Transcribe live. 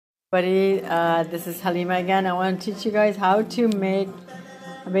Buddy, this is Halima again. I want to teach you guys how to make,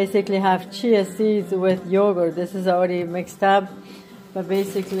 basically have chia seeds with yogurt. This is already mixed up, but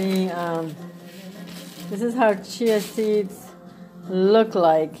basically this is how chia seeds look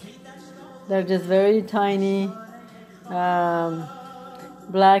like. They're just very tiny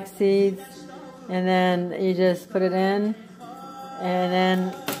black seeds, and then you just put it in and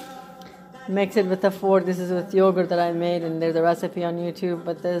then mix it with a fork. This is with yogurt that I made, and there's a recipe on YouTube.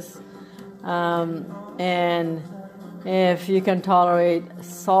 But this, and if you can tolerate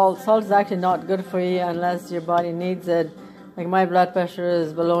salt is actually not good for you unless your body needs it. Like my blood pressure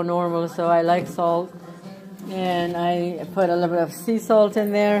is below normal, so I like salt, and I put a little bit of sea salt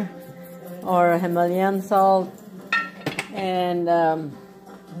in there, or Himalayan salt, and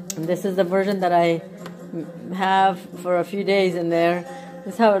this is the version that I have for a few days in there.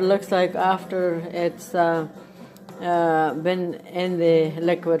 This is how it looks like after it's been in the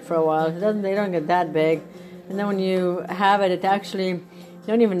liquid for a while. They don't get that big, and then when you have it, it actually, you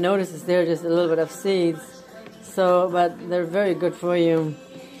don't even notice it's there, just a little bit of seeds. So, but they're very good for you,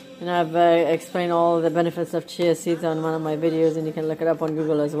 and I've explained all the benefits of chia seeds on one of my videos, and you can look it up on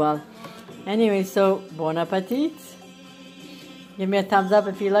Google as well. Anyway, so bon appetit. Give me a thumbs up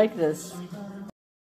if you like this.